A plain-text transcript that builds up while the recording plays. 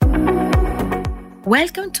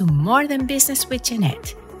Welcome to More Than Business with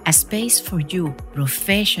Jeanette, a space for you,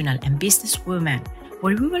 professional and businesswoman,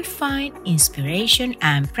 where we will find inspiration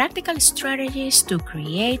and practical strategies to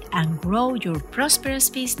create and grow your prosperous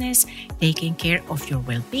business, taking care of your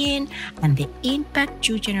well-being and the impact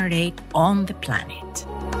you generate on the planet.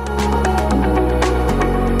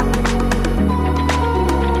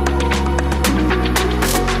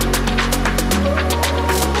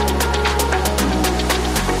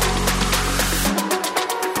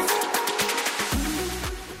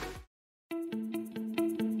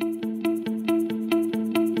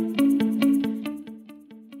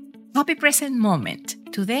 Happy present moment.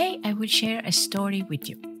 Today, I will share a story with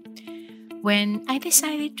you. When I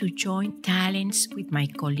decided to join Talents with my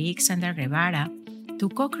colleague Sandra Guevara to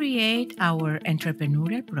co-create our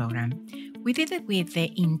entrepreneurial program, we did it with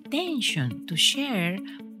the intention to share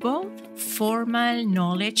both formal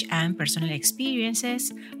knowledge and personal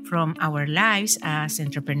experiences from our lives as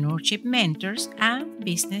entrepreneurship mentors and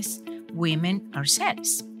business women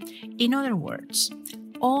ourselves. In other words,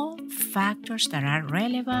 all factors that are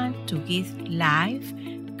relevant to give life,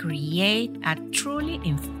 create a truly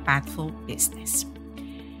impactful business.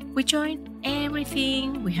 We join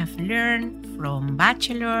everything we have learned from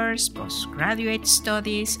bachelor's, postgraduate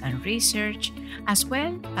studies, and research, as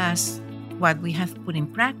well as what we have put in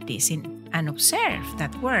practice and observed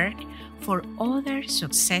that work for other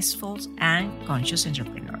successful and conscious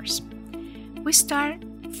entrepreneurs. We start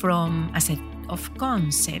from a set of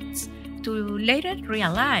concepts to later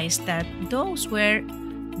realize that those were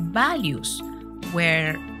values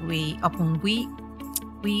upon we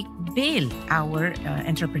build our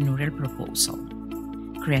entrepreneurial proposal.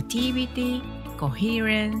 Creativity,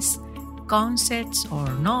 coherence, concepts or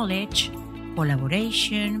knowledge,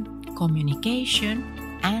 collaboration, communication,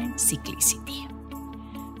 and cyclicity.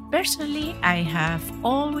 Personally, I have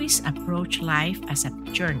always approached life as a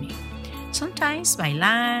journey. Sometimes by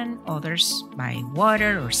land, others by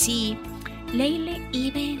water or sea, lately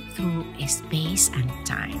even through space and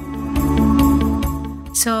time.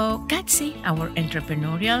 So CATSI, our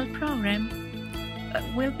entrepreneurial program,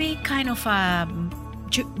 will be kind of a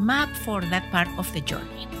map for that part of the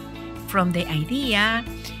journey. From the idea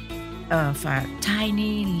of a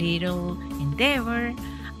tiny little endeavor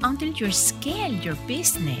until you scale your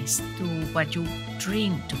business to what you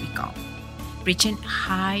dream to become, reaching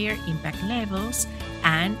higher impact levels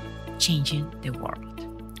and changing the world.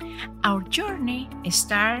 Our journey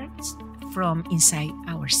starts from inside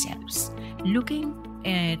ourselves, looking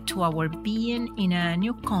to our being in a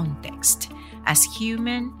new context as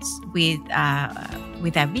humans with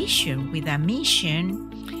a vision, with a mission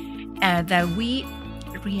that we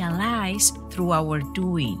realize through our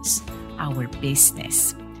doings, our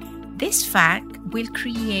business. This fact will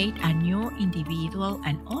create a new individual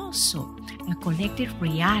and also a collective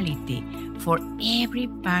reality for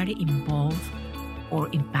everybody involved or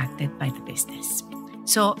impacted by the business.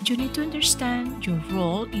 So you need to understand your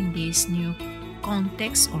role in this new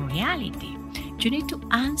context or reality. You need to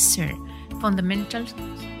answer fundamental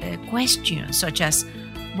questions such as,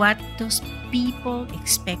 what does people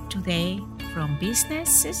expect today from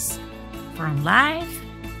businesses, from life?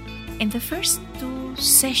 In the first 2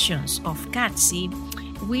 sessions of CATSI,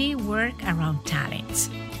 we work around talents,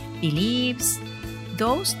 beliefs,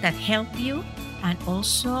 those that help you, and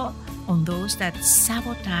also on those that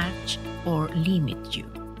sabotage or limit you.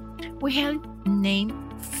 We help name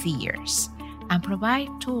fears and provide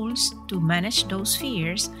tools to manage those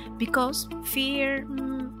fears, because fear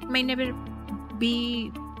may never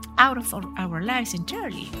be out of our lives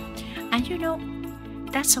entirely. And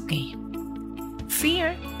that's okay.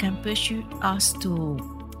 Fear can push us to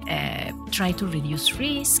try to reduce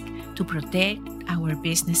risk, to protect our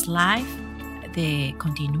business life, the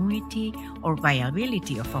continuity or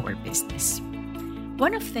viability of our business.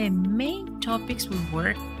 One of the main topics we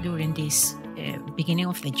work during this beginning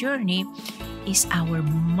of the journey is our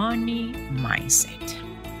money mindset.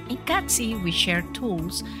 In CATSI, we share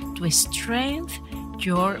tools to strengthen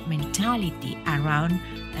your mentality around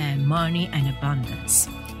money and abundance,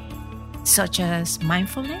 such as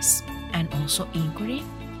mindfulness and also inquiry.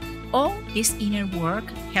 All this inner work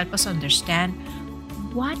help us understand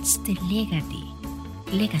what's the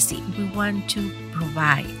legacy we want to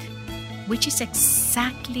provide, which is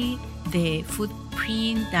exactly the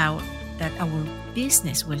footprint that our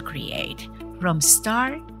business will create from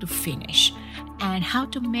start to finish, and how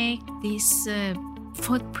to make this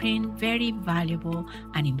footprint very valuable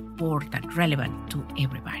and important, relevant to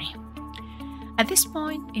everybody. At this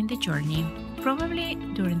point in the journey, probably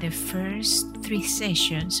during the first 3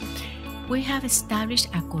 sessions, we have established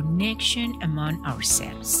a connection among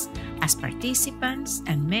ourselves, as participants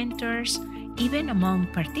and mentors, even among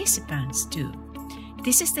participants too.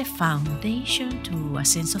 This is the foundation to a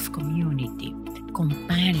sense of community,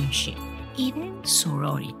 companionship, even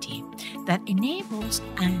sorority that enables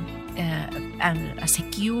a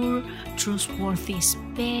secure, trustworthy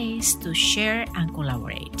space to share and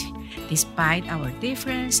collaborate. Despite our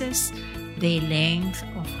differences, the length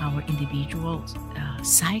of our individual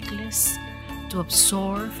cycles to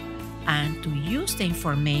absorb and to use the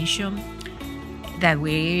information that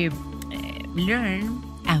we learn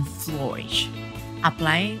and flourish,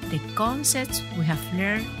 applying the concepts we have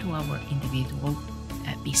learned to our individual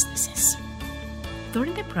businesses.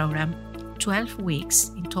 During the program, 12 weeks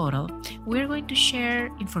in total, we're going to share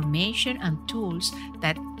information and tools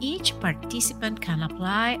that each participant can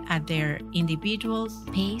apply at their individual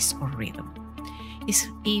pace or rhythm.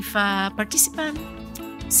 If a participant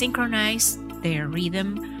synchronizes their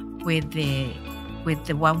rhythm with the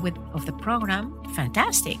one of the program,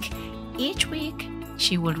 fantastic. Each week,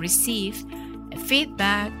 she will receive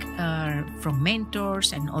feedback from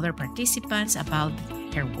mentors and other participants about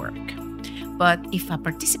her work. But if a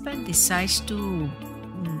participant decides to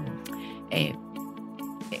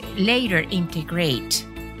later integrate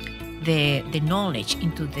the knowledge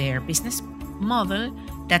into their business model,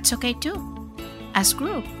 that's okay too. As a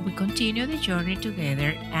group, we continue the journey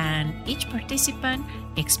together, and each participant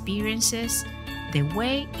experiences the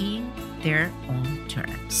way in their own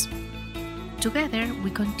terms. Together,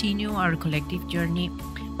 we continue our collective journey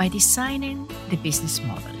by designing the business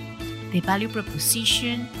model, the value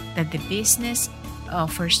proposition that the business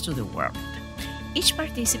offers to the world. Each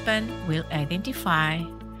participant will identify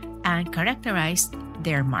and characterize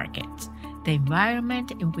their market, the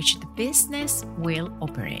environment in which the business will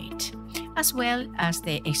operate, as well as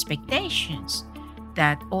the expectations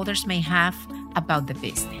that others may have about the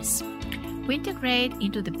business. We integrate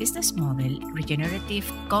into the business model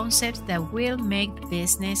regenerative concepts that will make the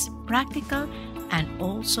business practical and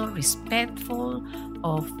also respectful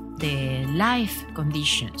of the life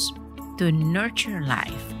conditions, to nurture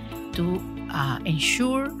life, to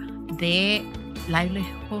ensure the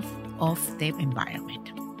livelihood of the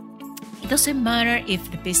environment. It doesn't matter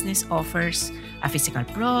if the business offers a physical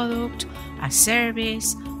product, a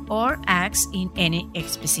service, or acts in any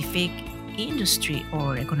specific industry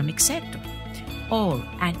or economic sector. All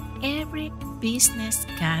and every business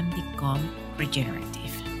can become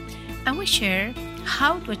regenerative. And we share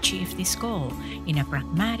how to achieve this goal in a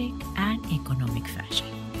pragmatic and economic fashion.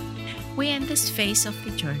 We end this phase of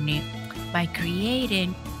the journey by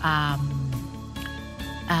creating a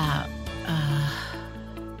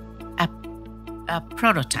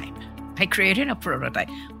prototype. By creating a prototype.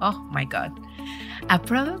 Oh my God. A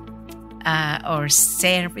product or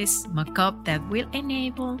service mock-up that will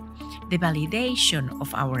enable the validation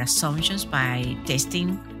of our assumptions by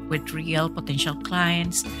testing with real potential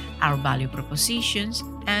clients, our value propositions,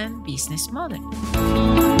 and business model.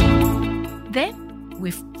 Then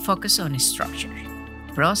we focus on structure,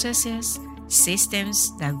 processes,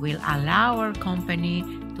 systems that will allow our company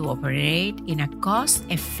to operate in a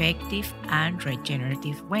cost-effective and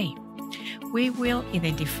regenerative way. We will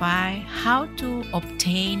identify how to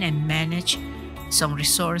obtain and manage some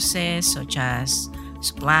resources such as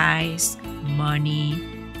supplies, money,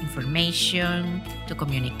 information to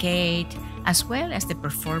communicate, as well as the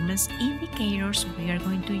performance indicators we are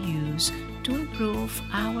going to use to improve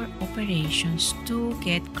our operations to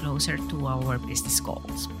get closer to our business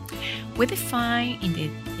goals. We define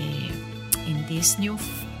in this new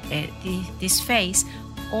this phase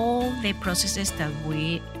all the processes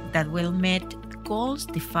that will meet goals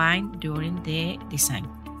defined during the design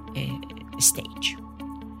stage.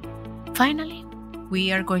 Finally,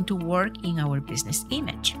 we are going to work in our business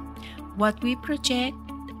image, what we project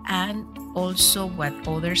and also what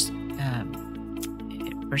others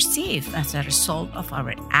perceive as a result of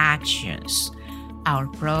our actions, our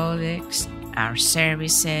products, our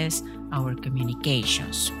services, our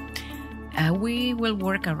communications. We will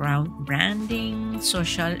work around branding,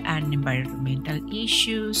 social and environmental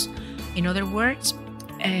issues. In other words,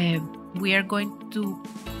 we are going to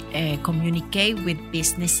communicate with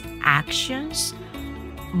business actions,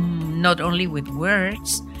 not only with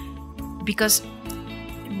words, because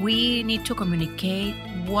we need to communicate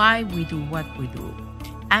why we do what we do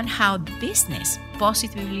and how the business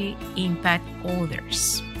positively impact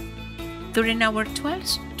others. During our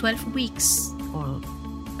 12 weeks or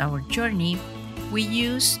our journey, we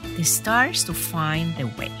use the stars to find the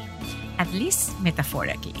way, at least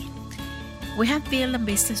metaphorically. We have built a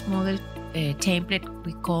business model template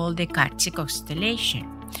we call the Katsi constellation,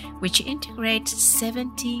 which integrates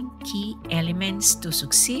 17 key elements to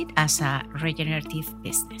succeed as a regenerative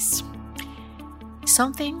business.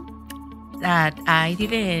 Something that I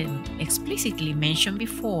didn't explicitly mention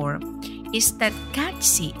before is that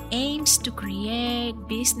CATSI aims to create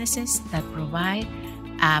businesses that provide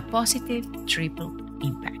a positive triple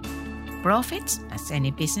impact. Profits, as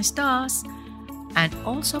any business does, and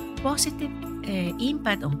also positive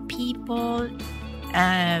impact on people,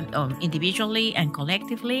 individually and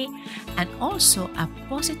collectively, and also a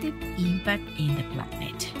positive impact in the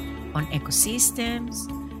planet, on ecosystems,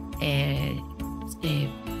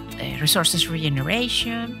 resources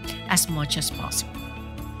regeneration, as much as possible.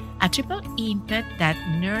 A triple impact that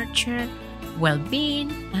nurtures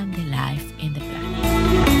well-being and the life in the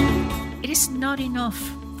planet. It is not enough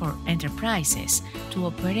for enterprises to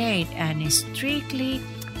operate a strictly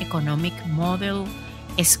economic model,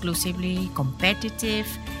 exclusively competitive,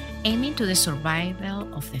 aiming to the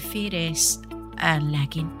survival of the fittest and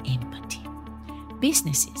lacking empathy.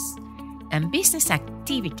 Businesses and business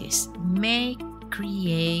activities may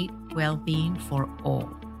create well-being for all,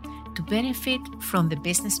 to benefit from the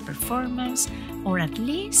business performance, or at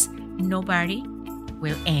least nobody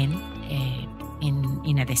will end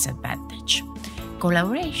in a disadvantage.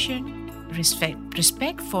 Collaboration,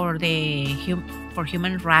 respect for for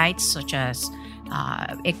human rights such as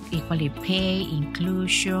equal pay,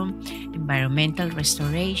 inclusion, environmental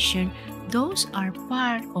restoration, those are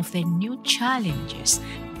part of the new challenges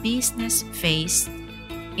business face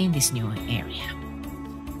in this new area.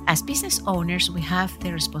 As business owners, we have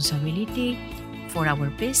the responsibility for our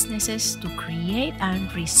businesses to create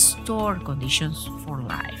and restore conditions for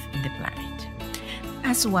life in the planet.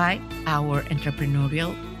 That's why our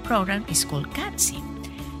entrepreneurial program is called CATSI.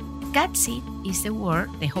 CATSI is the word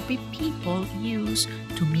the Hopi people use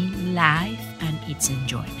to mean life and its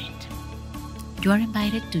enjoyment. You are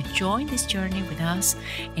invited to join this journey with us,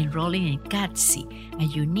 enrolling in CATSI, a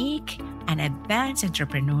unique and advanced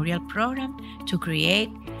entrepreneurial program to create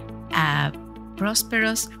a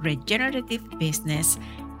prosperous regenerative businesses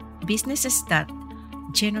that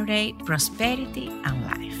generate prosperity and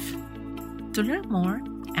life. To learn more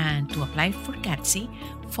and to apply for CATSI,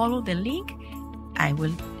 follow the link I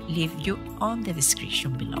will leave you on the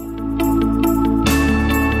description below.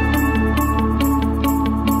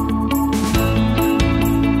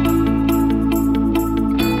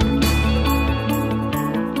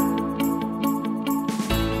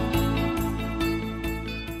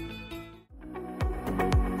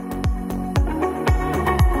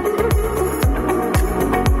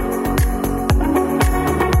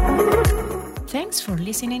 Thanks for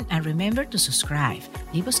listening, and remember to subscribe.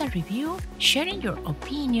 Leave us a review, sharing your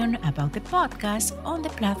opinion about the podcast on the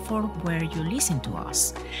platform where you listen to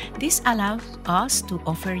us. This allows us to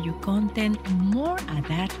offer you content more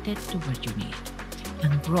adapted to what you need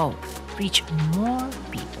and grow, reach more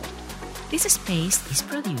people. This space is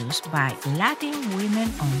produced by Latin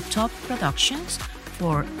Women on Top Productions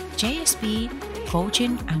for JSP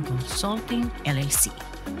Coaching and Consulting LLC.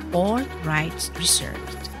 All rights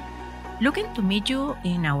reserved. Looking to meet you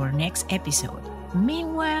in our next episode.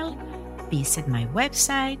 Meanwhile, visit my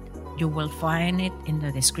website. You will find it in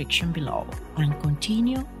the description below, and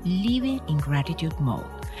continue living in gratitude mode,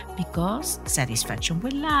 because satisfaction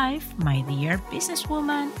with life, my dear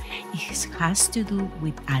businesswoman, has to do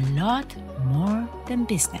with a lot more than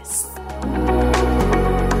business.